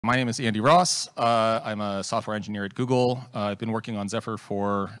My name is Andy Ross. I'm a software engineer at Google. I've been working on Zephyr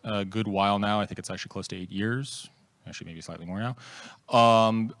for a good while now. I think it's actually close to 8 years. Actually, maybe slightly more now.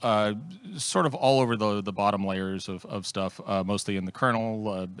 Sort of all over the bottom layers of stuff, mostly in the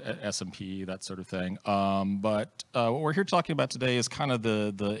kernel, SMP, that sort of thing. But what we're here talking about today is kind of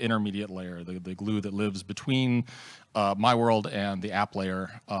the intermediate layer, the glue that lives between my world and the app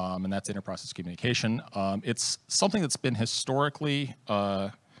layer, and that's interprocess communication. It's something that's been historically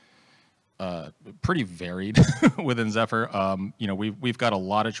pretty varied within Zephyr. We've got a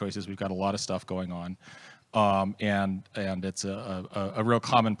lot of choices. We've got a lot of stuff going on. And it's a real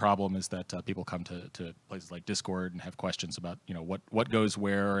common problem is that people come to places like Discord and have questions about what goes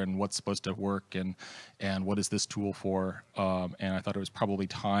where and what's supposed to work and what is this tool for. And I thought it was probably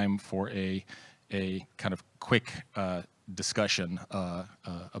time for a kind of quick discussion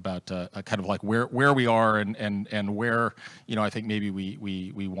about kind of like where we are and where I think maybe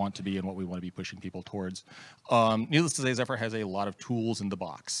we want to be and what we want to be pushing people towards. Needless to say, Zephyr has a lot of tools in the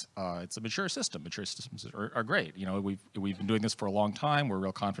box. It's a mature system. Mature systems are great. We've been doing this for a long time. We're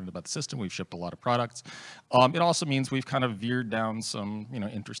real confident about the system. We've shipped a lot of products. It also means we've kind of veered down some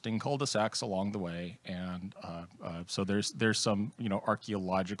interesting cul-de-sacs along the way, and so there's some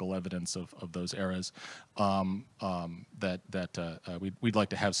archaeological evidence of those eras that we'd like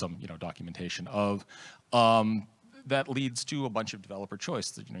to have some documentation of. That leads to a bunch of developer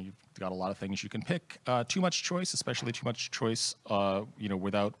choice. That you've got a lot of things you can pick. Too much choice, especially too much choice,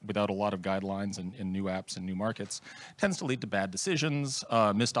 without a lot of guidelines in new apps and new markets, tends to lead to bad decisions,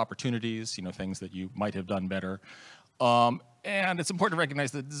 missed opportunities, things that you might have done better. And it's important to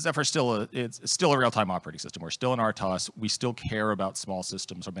recognize that Zephyr it's still a real-time operating system. We're still in RTOS. We still care about small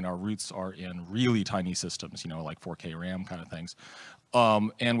systems. I mean, our roots are in really tiny systems, like 4K RAM kind of things.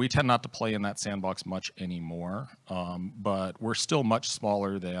 And we tend not to play in that sandbox much anymore. But we're still much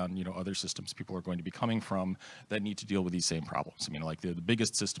smaller than other systems people are going to be coming from that need to deal with these same problems. I mean, like the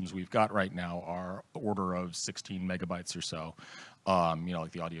biggest systems we've got right now are order of 16 megabytes or so.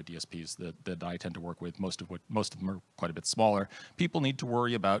 Like the audio DSPs that I tend to work with, most of them are quite a bit smaller. People need to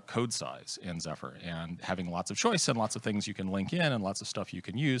worry about code size in Zephyr, and having lots of choice and lots of things you can link in and lots of stuff you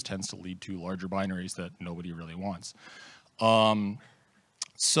can use tends to lead to larger binaries that nobody really wants.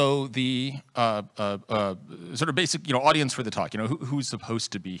 So the sort of basic, audience for the talk, who's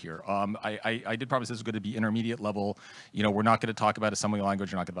supposed to be here. I did promise this was going to be intermediate level. We're not going to talk about assembly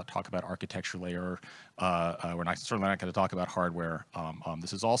language. We're not going to talk about architecture layer. We're certainly not going to talk about hardware.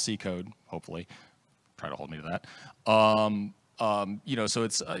 This is all C code, hopefully. Try to hold me to that. So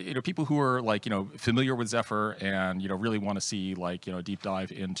it's people who are like familiar with Zephyr and really want to see like a deep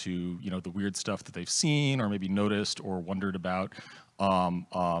dive into the weird stuff that they've seen or maybe noticed or wondered about.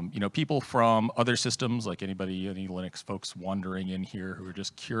 People from other systems, like any Linux folks wandering in here who are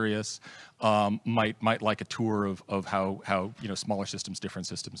just curious, might like a tour of how smaller systems, different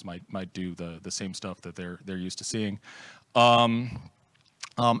systems might do the same stuff that they're used to seeing. And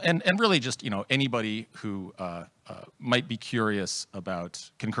really just anybody who might be curious about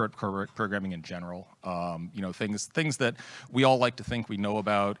concurrent programming in general. Things that we all like to think we know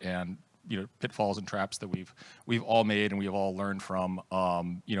about, and pitfalls and traps that we've all made and we've all learned from.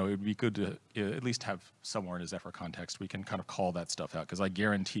 It would be good to at least have somewhere in a Zephyr context we can kind of call that stuff out, because I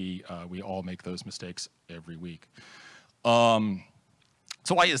guarantee we all make those mistakes every week. So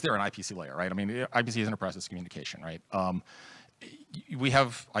why is there an IPC layer, right? I mean, IPC is interprocess communication, right? We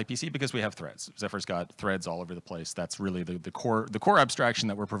have IPC because we have threads. Zephyr's got threads all over the place. That's really the core abstraction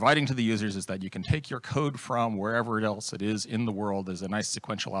that we're providing to the users, is that you can take your code from wherever else it is in the world as a nice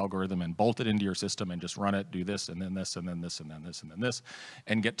sequential algorithm and bolt it into your system and just run it, do this and then this and then this and then this and then this,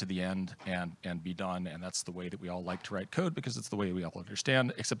 and get to the end and be done. And that's the way that we all like to write code, because it's the way we all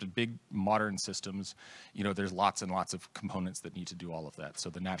understand. Except in big modern systems, there's lots and lots of components that need to do all of that. So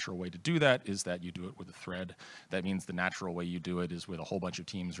the natural way to do that is that you do it with a thread. That means the natural way you do it is with a whole bunch of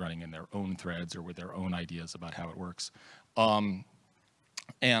teams running in their own threads or with their own ideas about how it works. And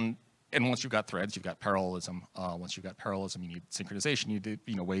once you've got threads, you've got parallelism. Once you've got parallelism, you need synchronization. You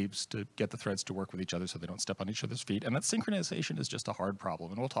need ways to get the threads to work with each other so they don't step on each other's feet. And that synchronization is just a hard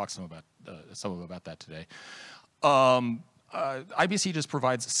problem, and we'll talk some about that today. IPC just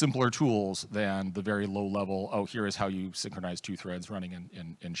provides simpler tools than the very low level, here is how you synchronize two threads running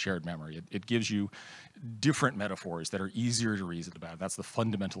in shared memory. It gives you different metaphors that are easier to reason about. That's the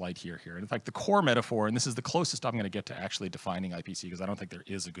fundamental idea here. And in fact, the core metaphor, and this is the closest I'm going to get to actually defining IPC, because I don't think there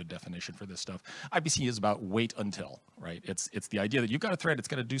is a good definition for this stuff. IPC is about wait until, right? It's the idea that you've got a thread, it's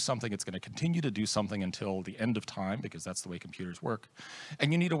going to do something, it's going to continue to do something until the end of time, because that's the way computers work.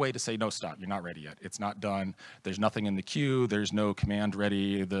 And you need a way to say, no, stop, you're not ready yet. It's not done. There's nothing in the queue. new, there's no command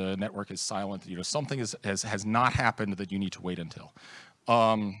ready, the network is silent, you know, something has not happened that you need to wait until.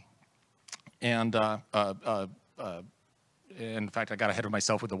 In fact, I got ahead of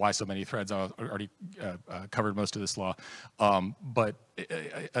myself with the why so many threads. I already covered most of this law, but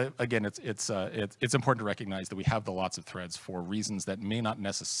again, it's important to recognize that we have the lots of threads for reasons that may not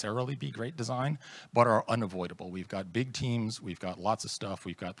necessarily be great design, but are unavoidable. We've got big teams, we've got lots of stuff,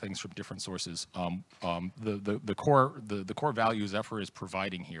 we've got things from different sources. The core value Zephyr is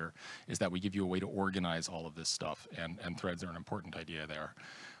providing here is that we give you a way to organize all of this stuff, and threads are an important idea there.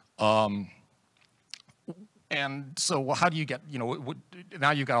 And so how do you get, you know,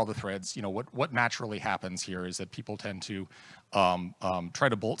 now you've got all the threads, you know, what naturally happens here is that people tend to try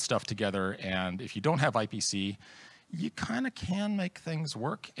to bolt stuff together, and if you don't have IPC, you kind of can make things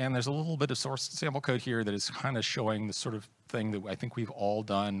work, and there's a little bit of source sample code here that is kind of showing the sort of thing that I think we've all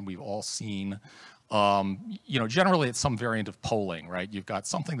done, we've all seen. You know, generally it's some variant of polling, right? You've got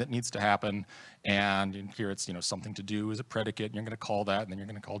something that needs to happen, and in here it's, you know, something to do is a predicate, and you're going to call that, and then you're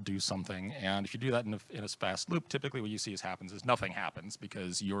going to call do something. And if you do that in a fast loop, typically what you see happens is nothing happens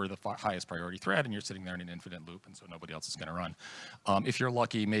because you're the highest priority thread, and you're sitting there in an infinite loop, and so nobody else is going to run. If you're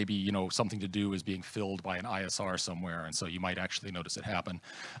lucky, maybe, you know, something to do is being filled by an ISR somewhere, and so you might actually notice it happen.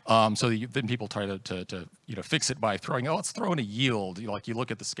 Then people try to you know, fix it by throwing, oh, let's throw in a yield. You know, like you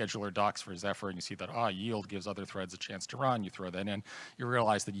look at the scheduler docs for Zephyr, and you see that, yield gives other threads a chance to run. You throw that in. You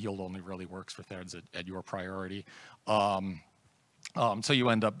realize that yield only really works for threads at your priority. So you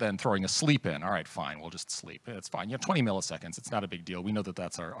end up then throwing a sleep in. All right, fine, we'll just sleep. It's fine. You have 20 milliseconds. It's not a big deal. We know that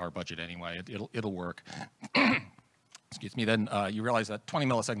that's our budget anyway. It'll work. Excuse me. Then you realize that 20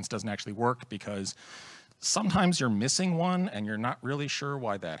 milliseconds doesn't actually work because sometimes you're missing one and you're not really sure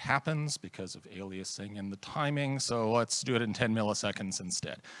why that happens because of aliasing and the timing. So let's do it in 10 milliseconds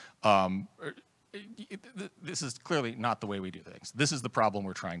instead. This is clearly not the way we do things. This is the problem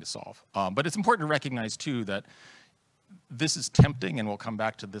we're trying to solve. But it's important to recognize too that this is tempting, and we'll come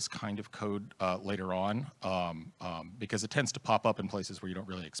back to this kind of code later on because it tends to pop up in places where you don't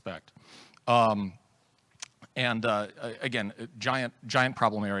really expect. Again, giant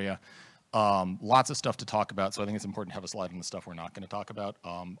problem area. Lots of stuff to talk about, so I think it's important to have a slide on the stuff we're not going to talk about.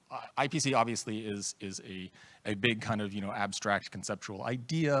 IPC obviously is a big kind of, you know, abstract conceptual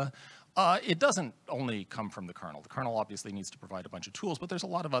idea. It doesn't only come from the kernel. The kernel obviously needs to provide a bunch of tools, but there's a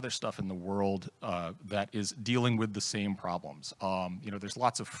lot of other stuff in the world that is dealing with the same problems. You know, there's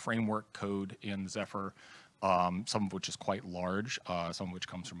lots of framework code in Zephyr, some of which is quite large, some of which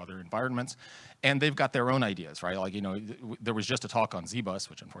comes from other environments, and they've got their own ideas, right? Like, you know, there was just a talk on ZBus,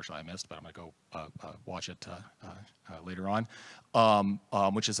 which unfortunately I missed, but I'm going to go watch it later on,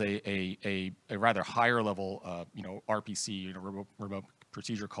 which is a rather higher level, you know, RPC, you know, remote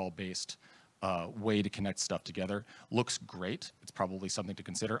procedure call based way to connect stuff together. Looks great. It's probably something to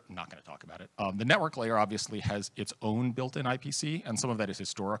consider. I'm not going to talk about it. The network layer obviously has its own built-in IPC, and some of that is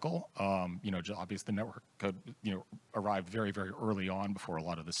historical. You know, obviously the network code, you know, arrived very, very early on before a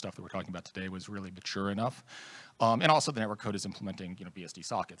lot of the stuff that we're talking about today was really mature enough. And also the network code is implementing, you know, BSD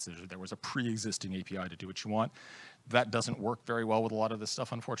sockets. There was a pre-existing API to do what you want. That doesn't work very well with a lot of this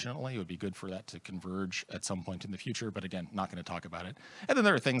stuff, unfortunately. It would be good for that to converge at some point in the future, but again, not going to talk about it. And then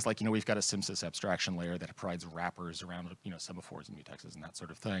there are things like, you know, we've got a SIMSYS abstraction layer that provides wrappers around, you know, semaphores and mutexes and that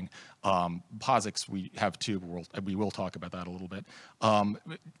sort of thing. POSIX we have too, but we will talk about that a little bit.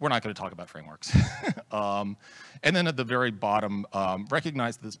 We're not going to talk about frameworks. And then at the very bottom,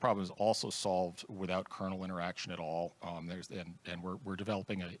 recognize that this problem is also solved without kernel interaction at all. And we're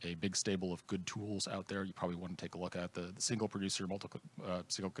developing a big stable of good tools out there. You probably want to take a look at the single producer,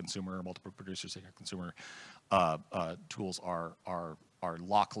 single consumer, multiple producer, single consumer tools are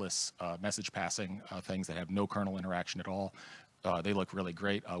lockless message passing things that have no kernel interaction at all. They look really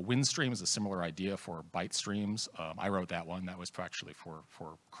great. WinStream is a similar idea for byte streams. I wrote that one. That was actually for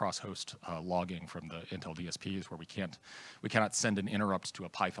cross-host logging from the Intel DSPs, where we cannot send an interrupt to a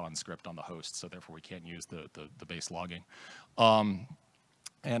Python script on the host, so therefore we can't use the base logging.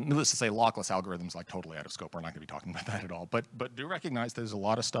 And needless to say, lockless algorithms like totally out of scope. We're not going to be talking about that at all. But do recognize there's a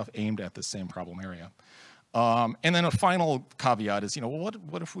lot of stuff aimed at the same problem area. And then a final caveat is, you know, well,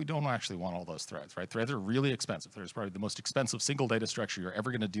 what if we don't actually want all those threads, right? Threads are really expensive. There's probably the most expensive single data structure you're ever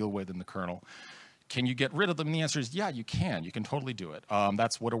going to deal with in the kernel. can you get rid of them? And the answer is, yeah, you can. You can totally do it.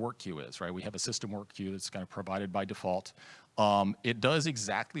 That's what a work queue is, right? We have a system work queue that's kind of provided by default. It does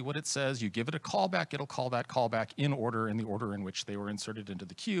exactly what it says. You give it a callback, it'll call that callback in the order in which they were inserted into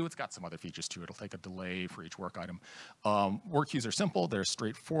the queue. It's got some other features too. It'll take a delay for each work item. Work queues are simple, they're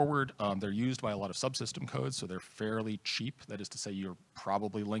straightforward. They're used by a lot of subsystem codes, so they're fairly cheap. That is to say, you're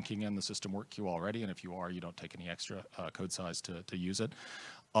probably linking in the system work queue already, and if you are, you don't take any extra code size to use it.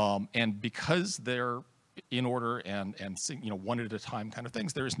 And because they're in order and one at a time kind of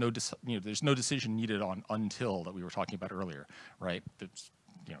things, there's no decision needed on until that we were talking about earlier, right? That's,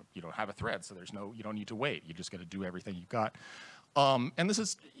 you don't have a thread, so you don't need to wait. You just got to do everything you've got. And this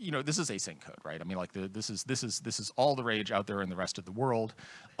is async code, right? I mean, like this is all the rage out there in the rest of the world.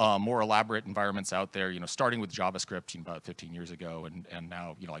 More elaborate environments out there, starting with JavaScript about 15 years ago, and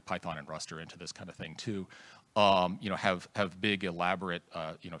now like Python and Rust are into this kind of thing too. Have big elaborate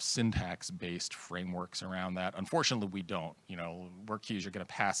syntax-based frameworks around that. Unfortunately, we don't. Work queues, you're going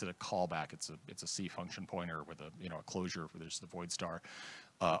to pass it a callback. It's a C function pointer with a closure where there's the void star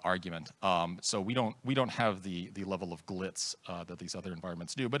argument. So we don't have the level of glitz that these other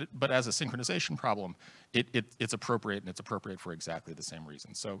environments do. But as a synchronization problem, it's appropriate, and it's appropriate for exactly the same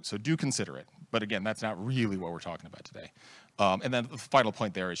reason. So do consider it. But again, that's not really what we're talking about today. And then the final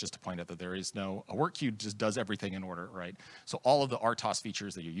point there is just to point out that there is a work queue just does everything in order, right? So all of the RTOS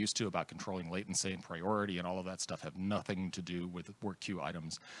features that you're used to about controlling latency and priority and all of that stuff have nothing to do with work queue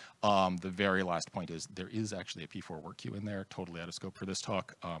items. The very last point is there is actually a P4 work queue in there, totally out of scope for this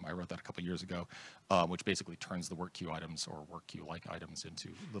talk. I wrote that a couple years ago, which basically turns the work queue items or work queue-like items into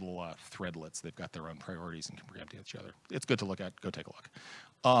little threadlets. They've got their own priorities and can preempt each other. It's good to look at. Go take a look.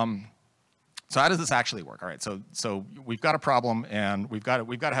 So how does this actually work? All right, so we've got a problem, and we've got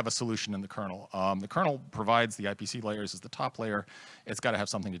to have a solution in the kernel. The kernel provides the IPC layers as the top layer. It's got to have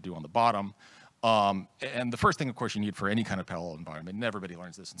something to do on the bottom. And the first thing, of course, you need for any kind of parallel environment, and everybody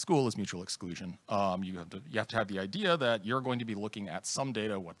learns this in school, is mutual exclusion. You have to have the idea that you're going to be looking at some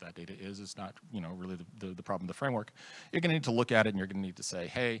data. What that data is not, really the problem of the framework. You're going to need to look at it, and you're going to need to say,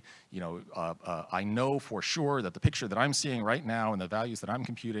 hey, I know for sure that the picture that I'm seeing right now and the values that I'm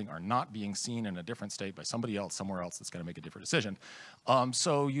computing are not being seen in a different state by somebody else somewhere else that's going to make a different decision.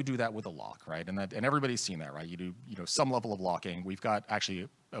 So you do that with a lock, right? And everybody's seen that, right? You do some level of locking. We've got actually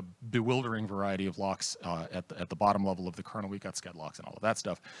a bewildering variety of locks at the bottom level of the kernel. We've got sched locks and all of that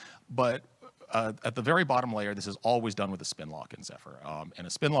stuff. But at the very bottom layer, this is always done with a spin lock in Zephyr. And a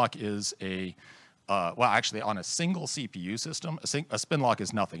spin lock is well, actually, on a single CPU system, a spin lock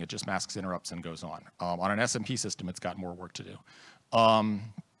is nothing. It just masks interrupts and goes on. On an SMP system, it's got more work to do.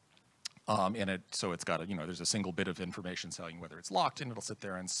 So it's got there's a single bit of information telling you whether it's locked, and it'll sit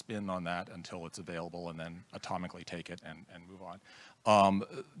there and spin on that until it's available, and then atomically take it and move on.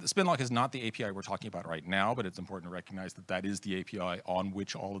 The spin lock is not the API we're talking about right now, but it's important to recognize that that is the API on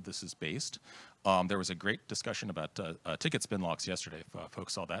which all of this is based. There was a great discussion about ticket spin locks yesterday, if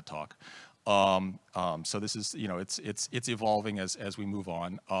folks saw that talk. So this is, it's evolving as we move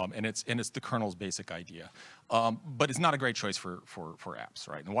on, and it's the kernel's basic idea. But it's not a great choice for apps,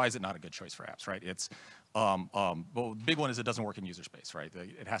 right? And why is it not a good choice for apps, right? It's well, the big one is it doesn't work in user space, right?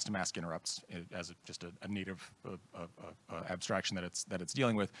 It has to mask interrupts as just a native abstraction that it's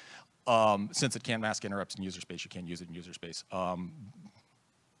dealing with. Since it can't mask interrupts in user space, you can't use it in user space.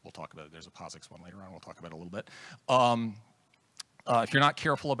 We'll talk about it. There's a POSIX one later on. We'll talk about it a little bit. If you're not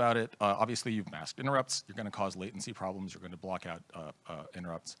careful about it, obviously you've masked interrupts. You're going to cause latency problems. You're going to block out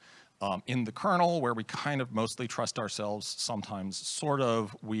interrupts. In the kernel, where we kind of mostly trust ourselves, sometimes sort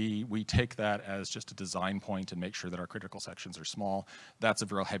of, we take that as just a design point and make sure that our critical sections are small. That's a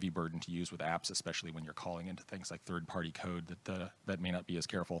real heavy burden to use with apps, especially when you're calling into things like third-party code that may not be as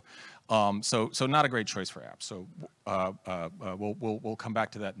careful. So not a great choice for apps. So we'll come back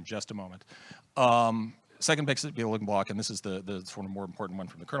to that in just a moment. Second basic building block, and this is the sort of more important one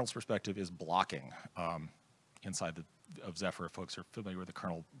from the kernel's perspective, is blocking inside of Zephyr. If folks are familiar with the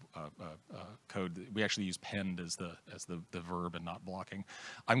kernel code, we actually use pend as the verb and not blocking.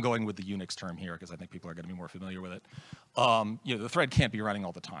 I'm going with the Unix term here because I think people are going to be more familiar with it. The thread can't be running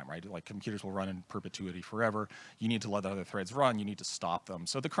all the time, right? Like computers will run in perpetuity forever. You need to let other threads run. You need to stop them.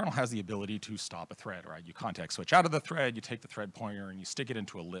 So the kernel has the ability to stop a thread, right? You context switch out of the thread, you take the thread pointer, and you stick it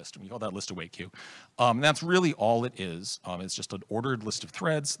into a list, and we call that list await queue. And that's really all it is. It's just an ordered list of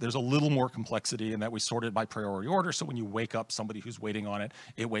threads. There's a little more complexity in that we sort it by priority order, so when you wake up somebody who's waiting on it,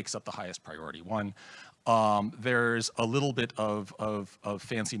 it wakes up the highest priority one. There's a little bit of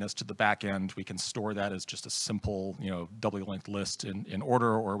fanciness to the back end. We can store that as just a simple, doubly linked list in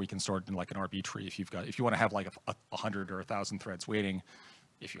order, or we can store it in like an RB tree. If you want to have like 100 or 1,000 threads waiting,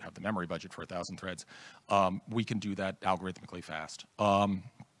 if you have the memory budget for 1,000 threads, we can do that algorithmically fast.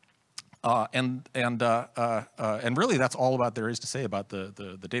 And really, that's all about there is to say about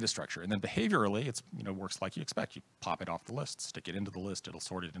the data structure. And then behaviorally, it's works like you expect. You pop it off the list, stick it into the list, it'll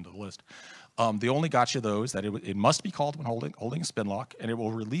sort it into the list. The only gotcha though is that it must be called when holding a spin lock, and it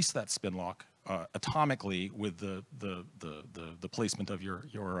will release that spin lock atomically with the placement of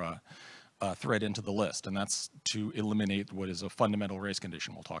your thread into the list, and that's to eliminate what is a fundamental race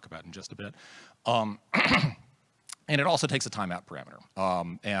condition we'll talk about in just a bit. And it also takes a timeout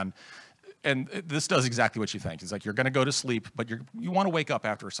parameter. And this does exactly what you think. It's like you're going to go to sleep, but you want to wake up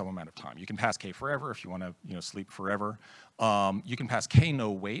after some amount of time. You can pass K forever if you want to sleep forever. You can pass K no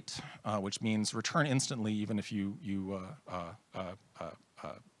wait, which means return instantly even if you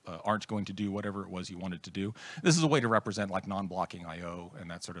aren't going to do whatever it was you wanted to do. This is a way to represent like non-blocking I/O and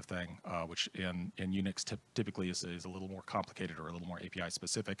that sort of thing, which in Unix typically is a little more complicated or a little more API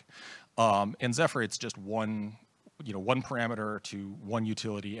specific. In Zephyr, it's just one parameter to one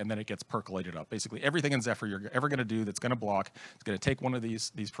utility, and then it gets percolated up. Basically, everything in Zephyr you're ever going to do that's going to block, it's going to take one of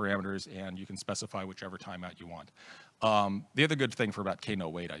these parameters, and you can specify whichever timeout you want. The other good thing for about K no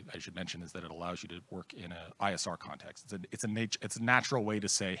wait, I should mention, is that it allows you to work in an ISR context. It's a natural way to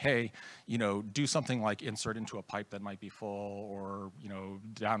say, hey, do something like insert into a pipe that might be full, or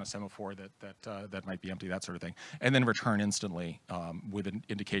down a semaphore that might be empty, that sort of thing, and then return instantly with an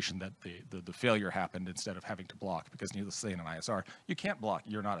indication that the failure happened instead of having to block. Because needless to say, in an ISR, you can't block.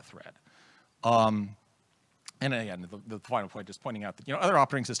 You're not a thread. And again, the final point, just pointing out that other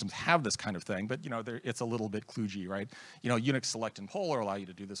operating systems have this kind of thing, but it's a little bit kludgy, right? Unix select and polar allow you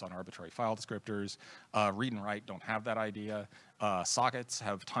to do this on arbitrary file descriptors. Read and write don't have that idea. Sockets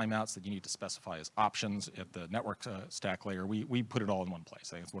have timeouts that you need to specify as options at the network stack layer. We put it all in one place.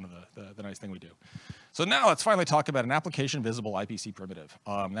 I think it's one of the nice thing we do. So now let's finally talk about an application visible IPC primitive.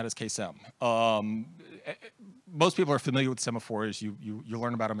 That is KSEM. Most people are familiar with semaphores. You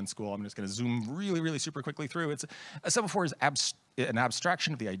learn about them in school. I'm just going to zoom really super quickly through. A semaphore is an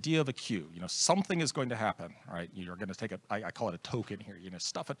abstraction of the idea of a queue. Something is going to happen, right? You're going to take I call it a token here. You're going to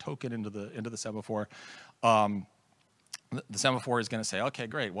stuff a token into the semaphore. The semaphore is going to say, okay,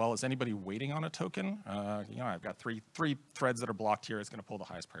 great. Well, is anybody waiting on a token? I've got three threads that are blocked here. It's going to pull the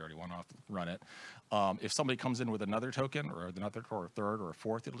highest priority one off, run it. If somebody comes in with another token, or another, or a third, or a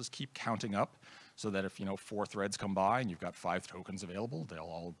fourth, it'll just keep counting up, so that if 4 threads come by and you've got 5 tokens available, they'll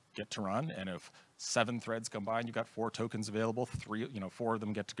all get to run. And if 7 threads come by and you've got 4 tokens available, 4 of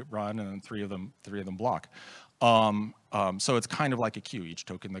them get to run, and then 3 of them block. So it's kind of like a queue. Each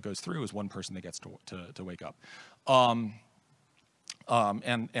token that goes through is one person that gets to wake up.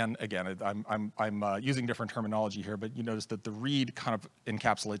 And again, I'm using different terminology here, but you notice that the read kind of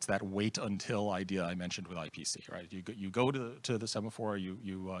encapsulates that wait until idea I mentioned with IPC, right? You go to the semaphore,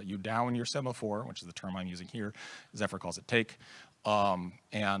 you down your semaphore, which is the term I'm using here. Zephyr calls it take,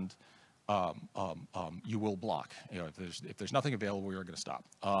 and you will block. If there's nothing available, you're going to stop.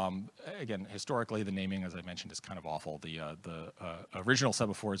 Again, historically, the naming, as I mentioned, is kind of awful. The original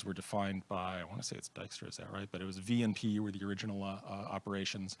semaphores were defined by, I want to say it's Dijkstra, is that right? But it was V and P were the original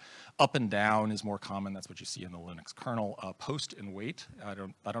operations. Up and down is more common. That's what you see in the Linux kernel. Post and wait. I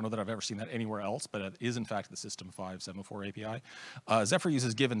don't know that I've ever seen that anywhere else, but it is in fact the System 5 semaphore API. Zephyr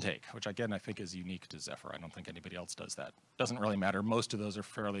uses give and take, which again I think is unique to Zephyr. I don't think anybody else does that. Doesn't really matter. Most of those are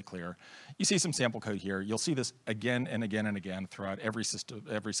fairly clear. You see some sample code here. You'll see this again and again and again throughout every system,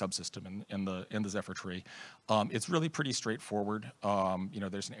 every subsystem in the Zephyr tree. It's really pretty straightforward.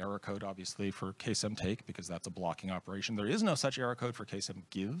 There's an error code obviously for KSEM take, because that's a blocking operation. There is no such error code for KSEM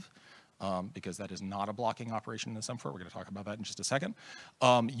give, because that is not a blocking operation in the semaphore. We're going to talk about that in just a second.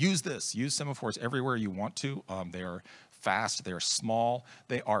 Use semaphores everywhere you want to. They are fast, they're small,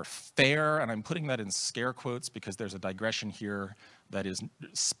 they are fair, and I'm putting that in scare quotes because there's a digression here that is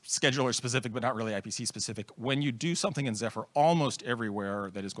scheduler specific, but not really IPC specific. When you do something in Zephyr, almost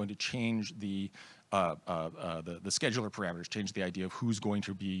everywhere that is going to change the scheduler parameters, change the idea of who's going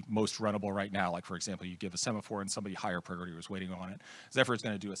to be most runnable right now. Like for example, you give a semaphore and somebody higher priority was waiting on it. Zephyr is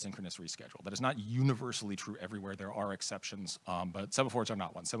going to do a synchronous reschedule. That is not universally true everywhere. There are exceptions, but semaphores are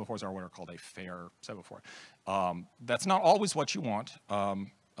not one. Semaphores are what are called a fair semaphore. That's not always what you want.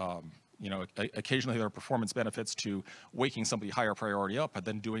 Occasionally there are performance benefits to waking somebody higher priority up, but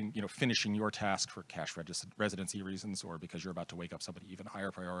then finishing your task for cache residency reasons, or because you're about to wake up somebody even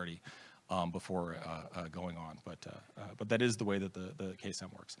higher priority before going on. But that is the way that the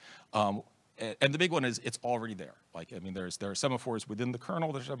KSEM works. and the big one is it's already there. Like, I mean, there are semaphores within the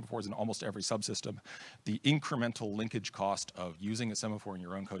kernel. There's semaphores in almost every subsystem. The incremental linkage cost of using a semaphore in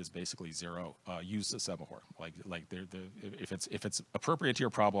your own code is basically zero. Use a semaphore. If it's appropriate to your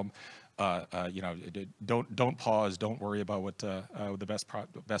problem, you know, don't pause. Don't worry about what the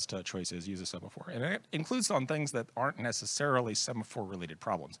best choice is. Use a semaphore, and it includes on things that aren't necessarily semaphore-related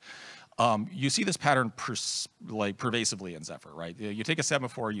problems. You see this pattern pervasively in Zephyr, right? You take a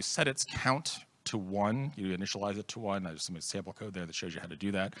semaphore, you set its count to 1, you initialize it to 1. There's some sample code there that shows you how to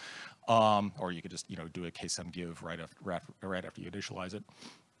do that. Or you could just, you know, do a ksem give right after you initialize it.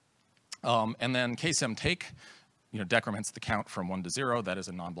 And then ksem take, you know, decrements the count from 1 to 0. That is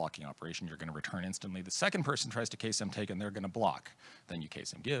a non-blocking operation. You're going to return instantly. The second person tries to ksem take, and they're going to block. Then you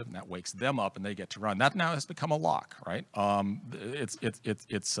ksem give, and that wakes them up, and they get to run. That now has become a lock, right?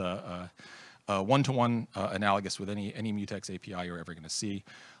 It's one-to-one analogous with any mutex API you're ever going to see,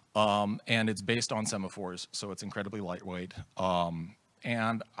 and it's based on semaphores, so it's incredibly lightweight.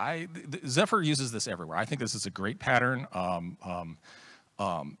 And Zephyr uses this everywhere. I think this is a great pattern.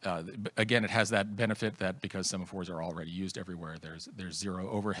 Again, it has that benefit that because semaphores are already used everywhere, there's zero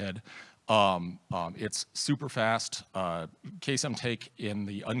overhead. It's super fast. Ksem take in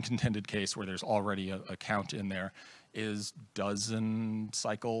the uncontended case where there's already a count in there is dozen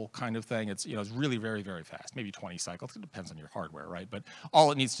cycle kind of thing. It's, you know, it's really very, very fast, maybe 20 cycles. It depends on your hardware, right? But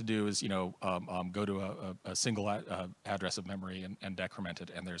all it needs to do is, you know, go to a single address of memory and decrement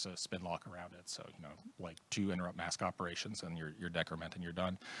it, and there's a spin lock around it. So, you know, like 2 interrupt mask operations, and you're decrement and you're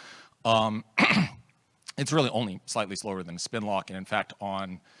done. It's really only slightly slower than a spin lock, and in fact,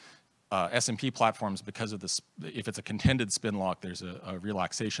 on SMP platforms, because of this, if it's a contended spin lock, there's a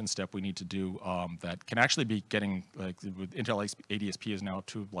relaxation step we need to do that can actually be getting, like with Intel ADSP is now up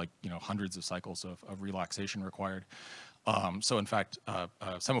to, like, you know, hundreds of cycles of relaxation required. So in fact,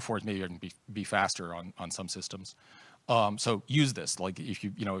 semaphores may even be faster on some systems. So use this, like if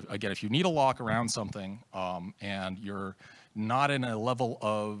you know, again, if you need a lock around something and you're not in a level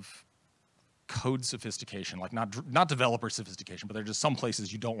of code sophistication, like not developer sophistication, but there are just some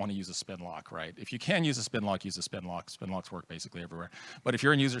places you don't want to use a spin lock, right? If you can use a spin lock, use a spin lock. Spin locks work basically everywhere. But if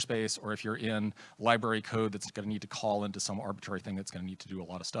you're in user space, or if you're in library code that's going to need to call into some arbitrary thing that's going to need to do a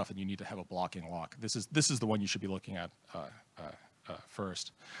lot of stuff, and you need to have a blocking lock, this is the one you should be looking at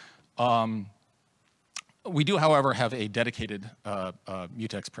first. We do, however, have a dedicated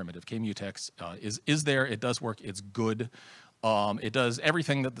mutex primitive. Kmutex is there. It does work. It's good. It does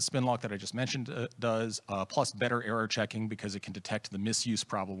everything that the spin lock that I just mentioned does, plus better error checking because it can detect the misuse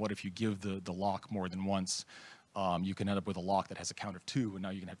problem. What if you give the lock more than once? You can end up with a lock that has a count of 2, and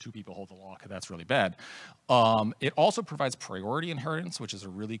now you can have 2 people hold the lock. That's really bad. It also provides priority inheritance, which is a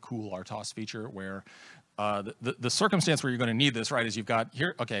really cool RTOS feature where the circumstance where you're going to need this, right, is you've got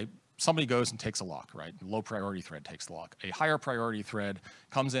here, okay, somebody goes and takes a lock, right? Low priority thread takes the lock. A higher priority thread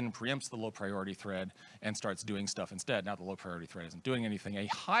comes in and preempts the low priority thread and starts doing stuff instead. Now the low priority thread isn't doing anything. A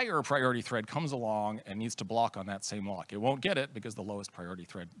higher priority thread comes along and needs to block on that same lock. It won't get it because the lowest priority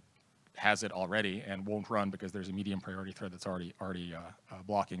thread has it already and won't run because there's a medium priority thread that's already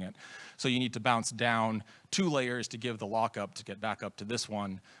blocking it. So you need to bounce down 2 layers to give the lockup to get back up to this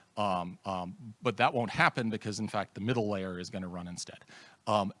one. But that won't happen because, in fact, the middle layer is going to run instead.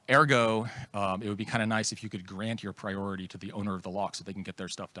 Ergo, it would be kind of nice if you could grant your priority to the owner of the lock so they can get their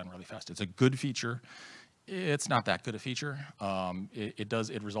stuff done really fast. It's a good feature. It's not that good a feature.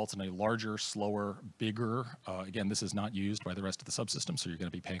 It results in a larger, slower, bigger. Again, this is not used by the rest of the subsystem, so you're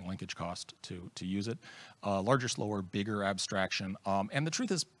going to be paying linkage cost to use it. Larger, slower, bigger abstraction. And the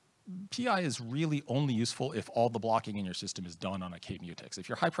truth is, PI is really only useful if all the blocking in your system is done on a kmutex. If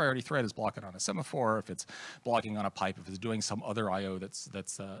your high priority thread is blocking on a semaphore, if it's blocking on a pipe, if it's doing some other I/O that's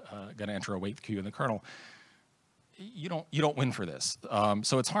going to enter a wait queue in the kernel, you don't win for this.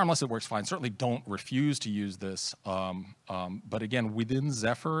 So it's harmless. It works fine. Certainly don't refuse to use this. But again, within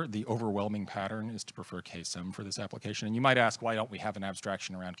Zephyr, the overwhelming pattern is to prefer ksem for this application. And you might ask, why don't we have an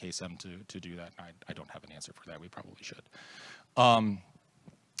abstraction around ksem to do that? And I don't have an answer for that. We probably should.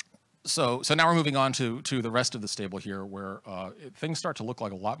 So now we're moving on to the rest of the stable here, where things start to look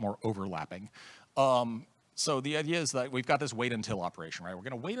like a lot more overlapping. So the idea is that we've got this wait until operation, right? We're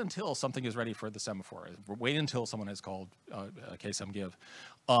going to wait until something is ready for the semaphore. Wait until someone has called ksem give.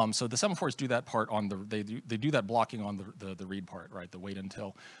 So the semaphores do that part on they do that blocking on the read part, right? The wait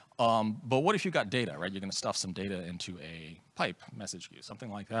until. But what if you've got data, right? You're going to stuff some data into a pipe message queue,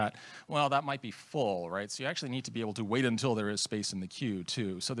 something like that. Well, that might be full, right? So you actually need to be able to wait until there is space in the queue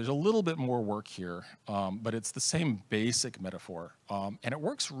too. So there's a little bit more work here, but it's the same basic metaphor, and it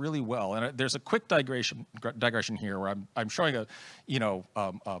works really well. And there's a quick digression here where I'm showing a,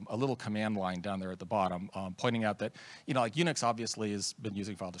 a little command line down there at the bottom, pointing out that, like Unix obviously has been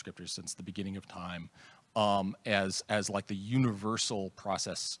using file descriptors since the beginning of time. As like the universal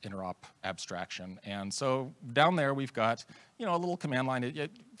process interop abstraction. And so down there we've got, a little command line.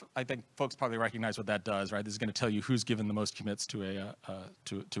 I think folks probably recognize what that does, right? This is going to tell you who's given the most commits to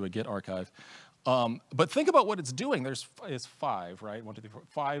a Git archive. But think about what it's doing. It's 5, right? 1, 2, 3, 4,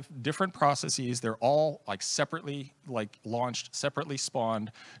 5 different processes. They're all like separately launched, separately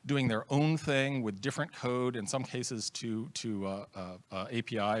spawned, doing their own thing with different code, in some cases to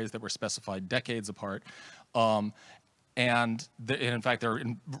APIs that were specified decades apart. And in fact, they're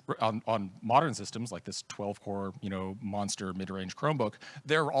on modern systems like this 12-core, monster mid-range Chromebook.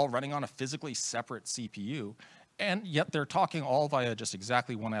 They're all running on a physically separate CPU. And yet they're talking all via just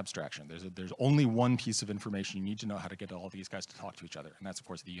exactly one abstraction. There's only one piece of information. You need to know how to get all of these guys to talk to each other. And that's, of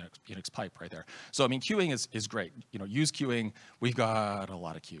course, the Unix pipe right there. So, I mean, queuing is great. Use queuing. We've got a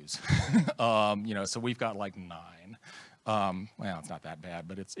lot of queues. So we've got like 9. Well, it's not that bad,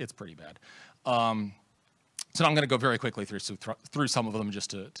 but it's pretty bad. So I'm going to go very quickly through some of them just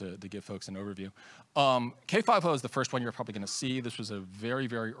to give folks an overview. K50 is the first one you're probably going to see. This was a very,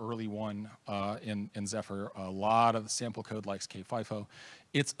 very early one in Zephyr. A lot of the sample code likes K50.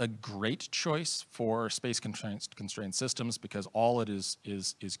 It's a great choice for space constrained systems because all it is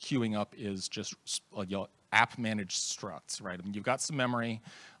queuing up is just app managed structs, right? I mean, you've got some memory.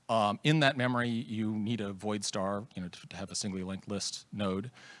 In that memory, you need a void star, to have a singly linked list node.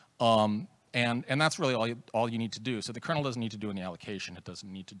 And that's really all you need to do. So the kernel doesn't need to do any allocation. It doesn't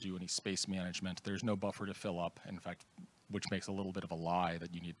need to do any space management. There's no buffer to fill up. In fact, which makes a little bit of a lie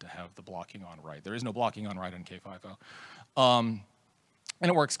that you need to have the blocking on write. There is no blocking on write on K50. And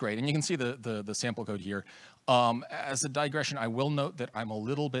it works great. And you can see the sample code here. As a digression, I will note that I'm a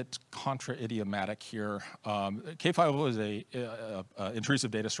little bit contra-idiomatic here. K50 is a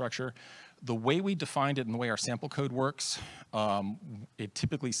intrusive data structure. The way we defined it and the way our sample code works, it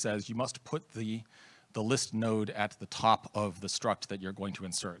typically says you must put the list node at the top of the struct that you're going to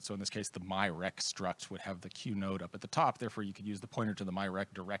insert. So in this case, the myrec struct would have the Q node up at the top. Therefore, you could use the pointer to the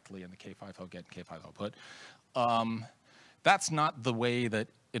myrec directly in the K50 get and K50 put. That's not the way that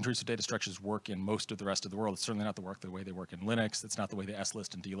intrusive data structures work in most of the rest of the world. It's certainly not the way they work in Linux. It's not the way the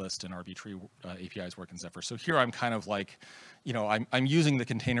slist and dlist and rb-tree APIs work in Zephyr. So here I'm kind of like, I'm using the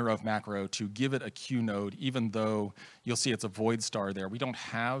container of macro to give it a Q node, even though you'll see it's a void star there. We don't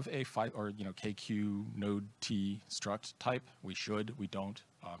have a KQ node T struct type. We should, we don't.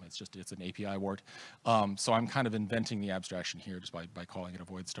 It's an API wart. So I'm kind of inventing the abstraction here just by calling it a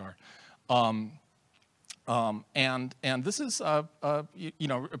void star. And this is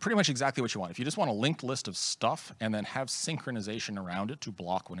pretty much exactly what you want. If you just want a linked list of stuff and then have synchronization around it to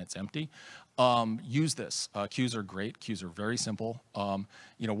block when it's empty, use this. Queues are great. Queues are very simple.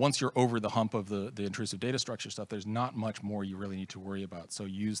 Once you're over the hump of the intrusive data structure stuff, there's not much more you really need to worry about. So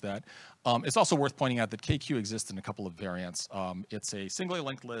use that. It's also worth pointing out that KQ exists in a couple of variants. It's a singly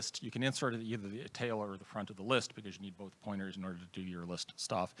linked list. You can insert it either the tail or the front of the list because you need both pointers in order to do your list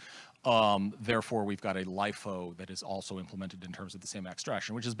stuff. Therefore, we've got a LIFO that is also implemented in terms of the same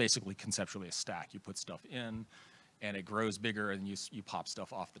abstraction, which is basically conceptually a stack. You put stuff in, and it grows bigger, and you pop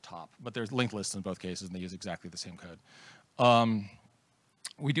stuff off the top. But there's linked lists in both cases, and they use exactly the same code.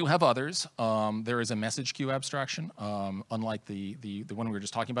 We do have others. There is a message queue abstraction. Unlike the one we were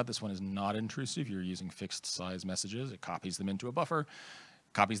just talking about, this one is not intrusive. You're using fixed size messages. It copies them into a buffer,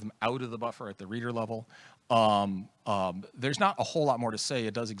 copies them out of the buffer at the reader level. There's not a whole lot more to say.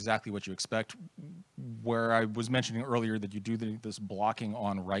 It does exactly what you expect. Where I was mentioning earlier that you do this blocking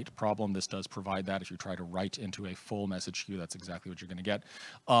on write problem, this does provide that. If you try to write into a full message queue, that's exactly what you're going to get.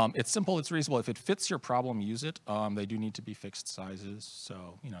 It's simple, it's reasonable. If it fits your problem, use it. They do need to be fixed sizes,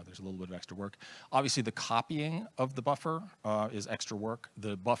 so there's a little bit of extra work. Obviously, the copying of the buffer is extra work.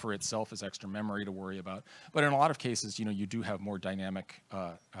 The buffer itself is extra memory to worry about. But in a lot of cases, you do have more dynamic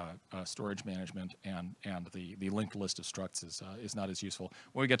storage management, and the linked list of structs is not as useful.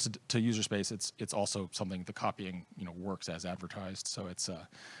 When we get to user space, it's also something the copying works as advertised, so it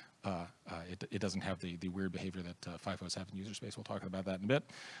doesn't have the weird behavior that FIFOs have in user space. We'll talk about that in a bit.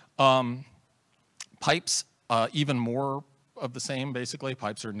 Pipes, even more of the same, basically.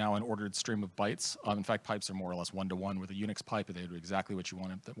 Pipes are now an ordered stream of bytes. In fact, pipes are more or less one-to-one with a Unix pipe. They do exactly what you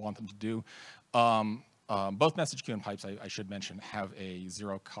want them to do. both message queue and pipes, I should mention, have a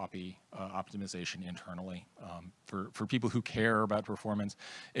zero copy optimization internally. For people who care about performance,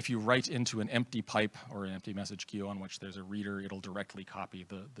 if you write into an empty pipe or an empty message queue on which there's a reader, it'll directly copy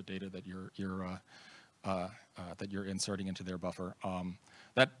the data that you're inserting into their buffer.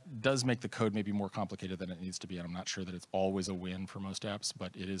 That does make the code maybe more complicated than it needs to be, and I'm not sure that it's always a win for most apps,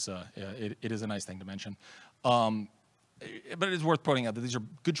 but it is a nice thing to mention. But it is worth pointing out that these are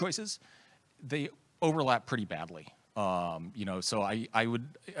good choices. They overlap pretty badly. So I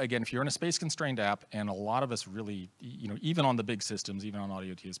would, again, if you're in a space-constrained app, and a lot of us really, even on the big systems, even on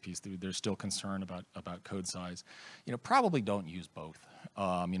audio TSPs, there's still concern about code size. Probably don't use both.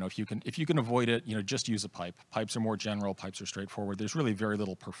 If you can avoid it, just use a pipe. Pipes are more general. Pipes are straightforward. There's really very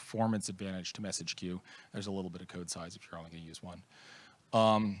little performance advantage to message queue. There's a little bit of code size if you're only going to use one.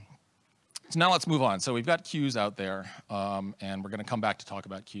 So now let's move on. So we've got queues out there, and we're going to come back to talk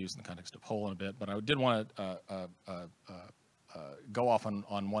about queues in the context of poll in a bit. But I did want to go off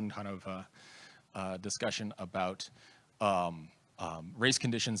on one kind of discussion about race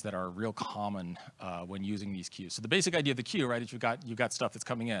conditions that are real common when using these queues. So the basic idea of the queue, right, is you've got stuff that's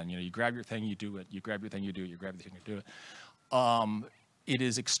coming in. You grab your thing, you do it. You grab your thing, you do it. You grab the thing, you do it. It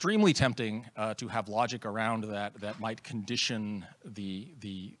is extremely tempting to have logic around that might condition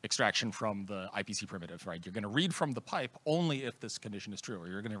the extraction from the IPC primitive, right? You're going to read from the pipe only if this condition is true, or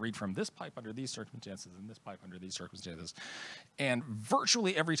you're going to read from this pipe under these circumstances and this pipe under these circumstances. And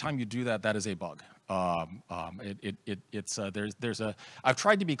virtually every time you do that, that is a bug. I've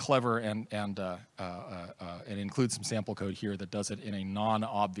tried to be clever and include some sample code here that does it in a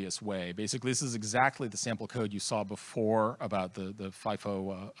non-obvious way. Basically, this is exactly the sample code you saw before about the FIFO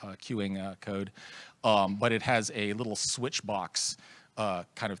queuing code, but it has a little switch box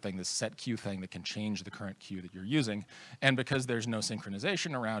kind of thing, this set queue thing that can change the current queue that you're using. And because there's no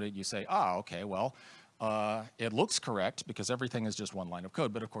synchronization around it, you say, okay, well, it looks correct because everything is just one line of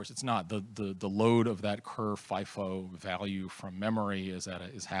code, but of course it's not. The load of that curve FIFO value from memory is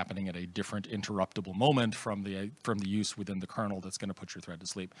happening at a different interruptible moment from the use within the kernel that's going to put your thread to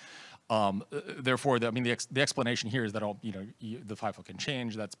sleep. Therefore, the explanation here is that the FIFO can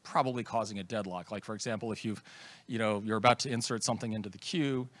change. That's probably causing a deadlock. Like for example, if you're about to insert something into the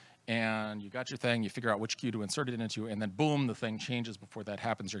queue, and you got your thing, you figure out which queue to insert it into, and then boom, the thing changes. Before that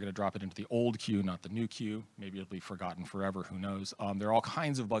happens, you're going to drop it into the old queue, not the new queue. Maybe it'll be forgotten forever, who knows. There are all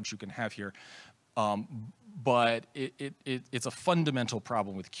kinds of bugs you can have here, but it's a fundamental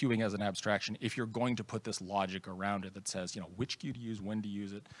problem with queuing as an abstraction if you're going to put this logic around it that says, which queue to use, when to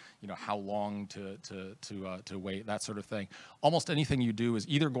use it, how long to wait, that sort of thing. Almost anything you do is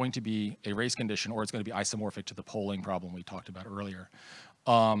either going to be a race condition or it's going to be isomorphic to the polling problem we talked about earlier.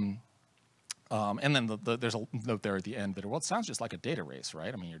 And then there's a note there at the end that, well, it sounds just like a data race,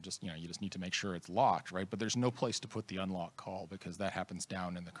 right? I mean, you just need to make sure it's locked, right? But there's no place to put the unlock call because that happens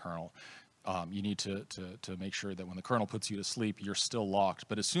down in the kernel. You need to make sure that when the kernel puts you to sleep, you're still locked.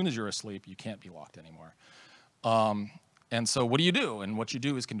 But as soon as you're asleep, you can't be locked anymore. And so what do you do? And what you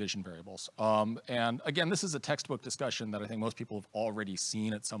do is condition variables. And again, this is a textbook discussion that I think most people have already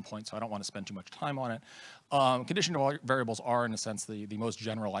seen at some point, so I don't want to spend too much time on it. Condition variables are, in a sense, the most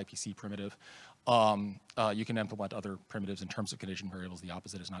general IPC primitive. You can implement other primitives in terms of condition variables. The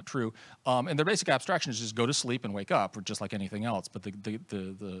opposite is not true. And their basic abstraction is just go to sleep and wake up, just like anything else. But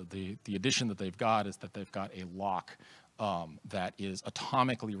the addition that they've got is that they've got a lock that is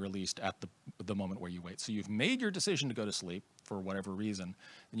atomically released at the moment where you wait. So you've made your decision to go to sleep for whatever reason,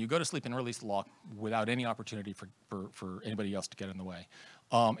 and you go to sleep and release the lock without any opportunity for anybody else to get in the way.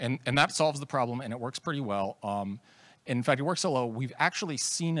 And that solves the problem, and it works pretty well. In fact, it works so well, we've actually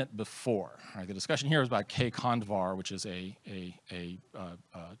seen it before. Right, the discussion here is about kconvvar, which is a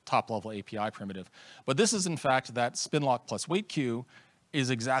top-level API primitive. But this is, in fact, that spin lock plus wait queue is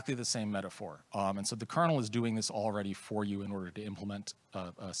exactly the same metaphor. And so the kernel is doing this already for you in order to implement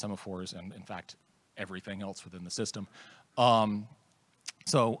semaphores and, in fact, everything else within the system.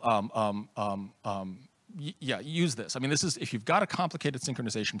 Yeah, use this. I mean, this is, if you've got a complicated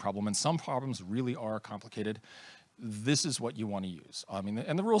synchronization problem, and some problems really are complicated, this is what you want to use. I mean,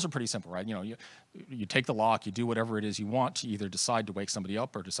 and the rules are pretty simple, right? You take the lock, you do whatever it is you want to either decide to wake somebody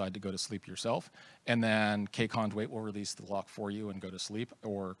up or decide to go to sleep yourself, and then kconwait will release the lock for you and go to sleep,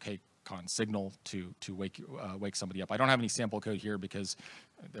 or kcon signal to wake somebody up. I don't have any sample code here because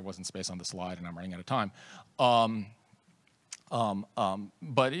there wasn't space on the slide and I'm running out of time.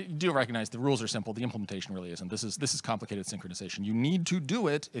 But you do recognize the rules are simple. The implementation really isn't. This is complicated synchronization. You need to do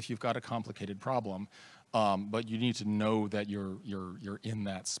it if you've got a complicated problem. But you need to know that you're in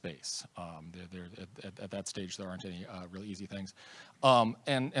that space. At that stage, there aren't any really easy things.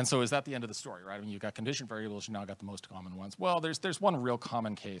 And so is that the end of the story, right? I mean, you've got condition variables. You now got the most common ones. Well, there's one real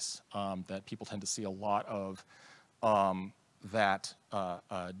common case that people tend to see a lot of. That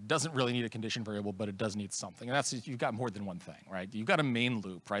doesn't really need a condition variable, but it does need something. And that's, you've got more than one thing, right? You've got a main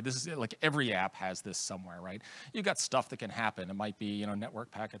loop, right? This is like every app has this somewhere, right? You've got stuff that can happen. It might be, you know,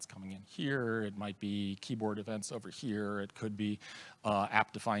 network packets coming in here. It might be keyboard events over here. It could be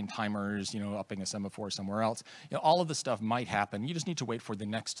app-defined timers, you know, upping a semaphore somewhere else. You know, all of this stuff might happen. You just need to wait for the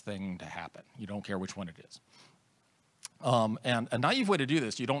next thing to happen. You don't care which one it is. And a naive way to do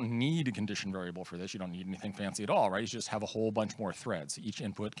this, you don't need a condition variable for this. You don't need anything fancy at all, right? You just have a whole bunch more threads. Each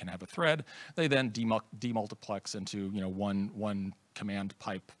input can have a thread. They then demultiplex into, you know, one command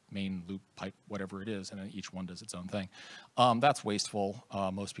pipe, main loop pipe, whatever it is, and then each one does its own thing. That's wasteful.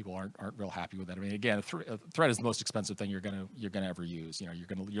 Most people aren't real happy with that. I mean, again, a thread is the most expensive thing you're gonna ever use. You know,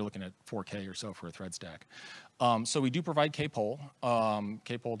 you're looking at 4K or so for a thread stack. So we do provide kpoll.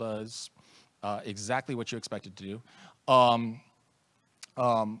 Kpoll does exactly what you expect it to do.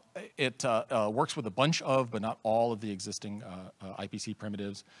 It works with a bunch of, but not all of the existing IPC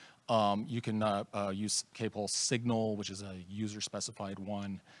primitives. You can use kpoll signal, which is a user-specified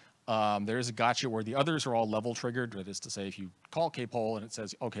one. There is a gotcha where the others are all level triggered. That is to say, if you call kpoll and it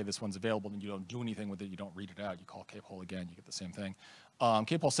says, okay, this one's available, then you don't do anything with it. You don't read it out. You call kpoll again, you get the same thing.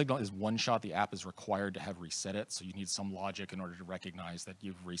 Kpoll signal is one shot. The app is required to have reset it, so you need some logic in order to recognize that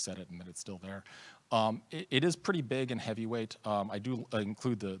you've reset it and that it's still there. It is pretty big and heavyweight. I do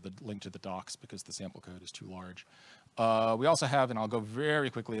include the link to the docs because the sample code is too large. We also have, and I'll go very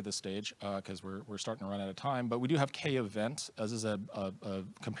quickly at this stage because we're starting to run out of time, but we do have K-Event, as is a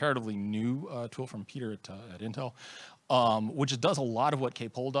comparatively new tool from Peter at Intel, which does a lot of what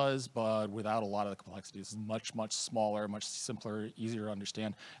kpoll does, but without a lot of the complexity. It's much, much smaller, much simpler, easier to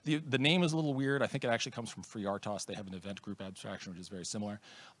understand. The name is a little weird. I think it actually comes from FreeRTOS. They have an event group abstraction, which is very similar.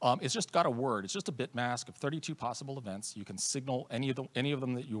 It's just got a word. It's just a bit mask of 32 possible events. You can signal any of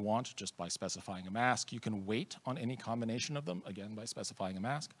them that you want just by specifying a mask. You can wait on any combination of them, again, by specifying a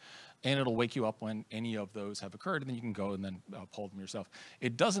mask. And it'll wake you up when any of those have occurred, and then you can go and then pull them yourself.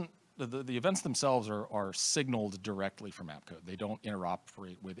 It doesn't, the events themselves are signaled directly from app code. They don't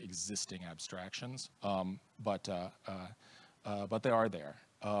interoperate with existing abstractions, but they are there.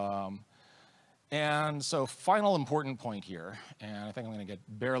 And so final important point here, and I think I'm going to get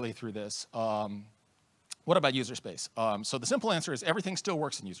barely through this. What about user space? So the simple answer is everything still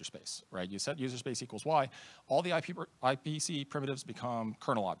works in user space, right? You set user space equals Y. All the IPC primitives become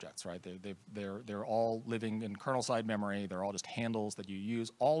kernel objects, right? They're all living in kernel side memory. They're all just handles that you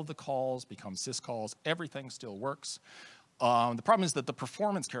use. All of the calls become syscalls. Everything still works. The problem is that the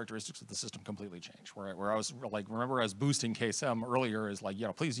performance characteristics of the system completely change. Where I was like, remember I was boosting KSM earlier is like, you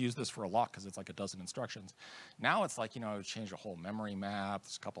know, please use this for a lock because it's like a dozen instructions. Now it's like, you know, change a whole memory map.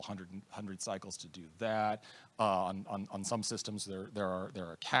 There's a couple hundred cycles to do that. On some systems there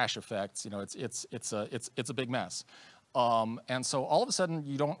are cache effects. You know, it's a big mess. And so all of a sudden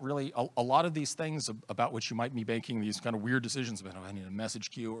you don't really, a lot of these things about which you might be making these kind of weird decisions about, oh, I need a message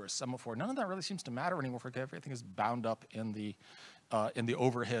queue or a semaphore, none of that really seems to matter anymore because everything is bound up in the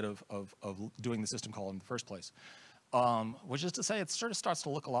overhead of doing the system call in the first place. Which is to say, it sort of starts to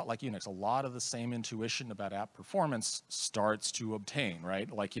look a lot like Unix. A lot of the same intuition about app performance starts to obtain,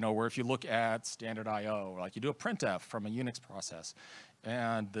 right? Like, you know, where if you look at standard I/O, like you do a printf from a Unix process,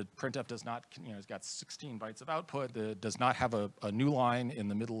 and the printf does not, you know, it's got 16 bytes of output. It does not have a new line in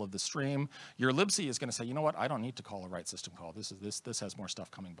the middle of the stream. Your libc is going to say, you know what, I don't need to call a write system call. This has more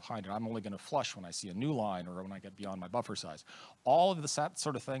stuff coming behind it. I'm only going to flush when I see a new line or when I get beyond my buffer size. All of this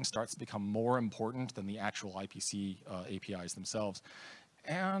sort of thing starts to become more important than the actual IPC APIs themselves.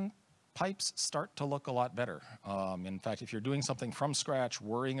 And pipes start to look a lot better. In fact, if you're doing something from scratch,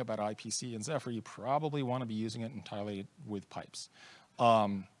 worrying about IPC and Zephyr, you probably want to be using it entirely with pipes.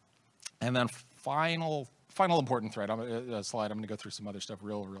 And then final important thread, slide, I'm going to go through some other stuff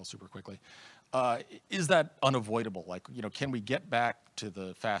real super quickly. Is that unavoidable? Like, you know, can we get back to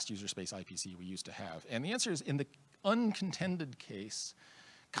the fast user space IPC we used to have? And the answer is, in the uncontended case,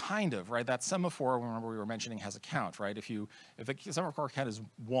 kind of, right? That semaphore, remember we were mentioning, has a count, right? If the semaphore count is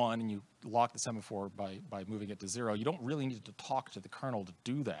 1 and you lock the semaphore by moving it to 0, you don't really need to talk to the kernel to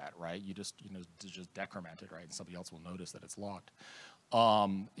do that, right? You just, you know, just decrement it, right? And somebody else will notice that it's locked.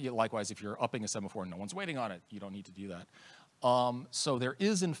 Likewise, if you're upping a semaphore and no one's waiting on it, you don't need to do that. So there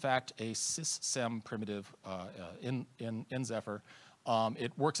is, in fact, a syssem primitive in Zephyr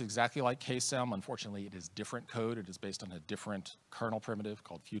It works exactly like ksem. Unfortunately, it is different code. It is based on a different kernel primitive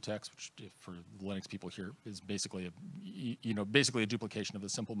called futex, which, for Linux people here, is basically basically a duplication of the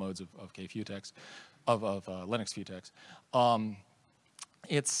simple modes of kfutex, of Linux futex.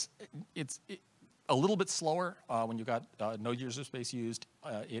 It's a little bit slower when you've got no user space used.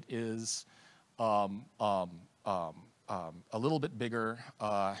 It is a little bit bigger.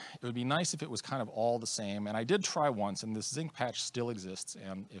 It would be nice if it was kind of all the same. And I did try once, and this Zinc patch still exists.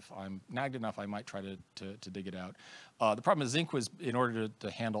 And if I'm nagged enough, I might try to dig it out. The problem is Zinc was, in order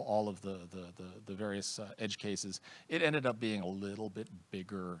to handle all of the various edge cases, it ended up being a little bit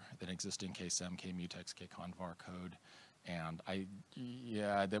bigger than existing ksem, kmutex, kconvar code. And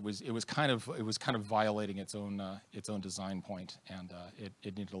it was kind of violating its own design point, and it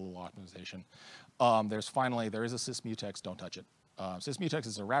needed a little optimization. There is a sysmutex. Don't touch it. Sysmutex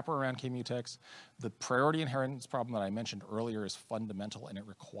is a wrapper around kmutex. The priority inheritance problem that I mentioned earlier is fundamental, and it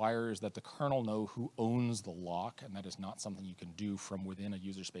requires that the kernel know who owns the lock, and that is not something you can do from within a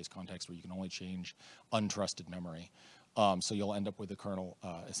user space context where you can only change untrusted memory. So you'll end up with the kernel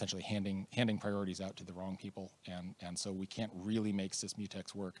essentially handing priorities out to the wrong people, and so we can't really make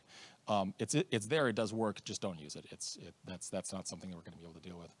sysmutex work. It's there, it does work, just don't use it. That's not something that we're going to be able to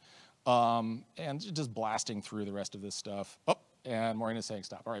deal with. And just blasting through the rest of this stuff. Oh, and Maureen is saying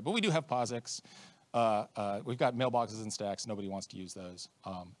stop. All right, but we do have POSIX. We've got mailboxes and stacks. Nobody wants to use those.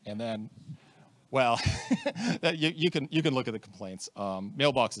 And then, well, you can look at the complaints.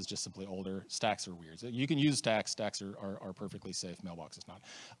 Mailbox is just simply older. Stacks are weird. You can use stacks. Stacks are perfectly safe. Mailbox is not.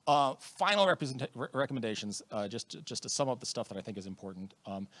 Final recommendations, just to sum up the stuff that I think is important.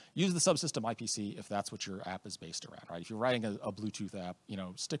 Use the subsystem IPC if that's what your app is based around, right? If you're writing a Bluetooth app,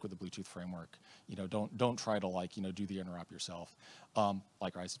 stick with the Bluetooth framework. Don't try to do the interop yourself.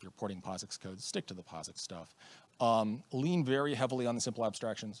 Likewise, if you're porting POSIX code, stick to the POSIX stuff. Lean very heavily on the simple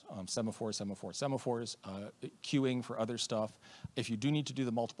abstractions, semaphores, queuing for other stuff. If you do need to do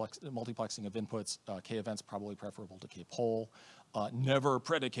the multiplexing of inputs, k-events probably preferable to k-poll. Never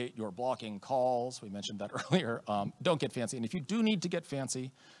predicate your blocking calls. We mentioned that earlier. Don't get fancy. And if you do need to get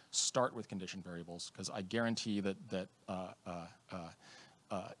fancy, start with condition variables, because I guarantee that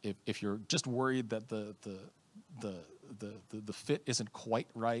if you're just worried that the fit isn't quite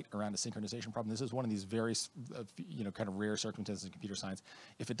right around a synchronization problem. This is one of these very, kind of rare circumstances in computer science.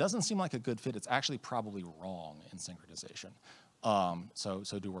 If it doesn't seem like a good fit, it's actually probably wrong in synchronization. So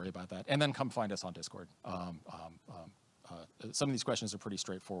do worry about that. And then come find us on Discord. Some of these questions are pretty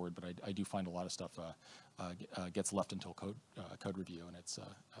straightforward, but I do find a lot of stuff gets left until code review, and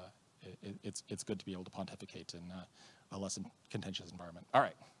it's good to be able to pontificate in a less contentious environment. All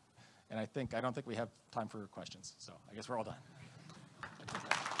right. And I don't think we have time for questions, so I guess we're all done.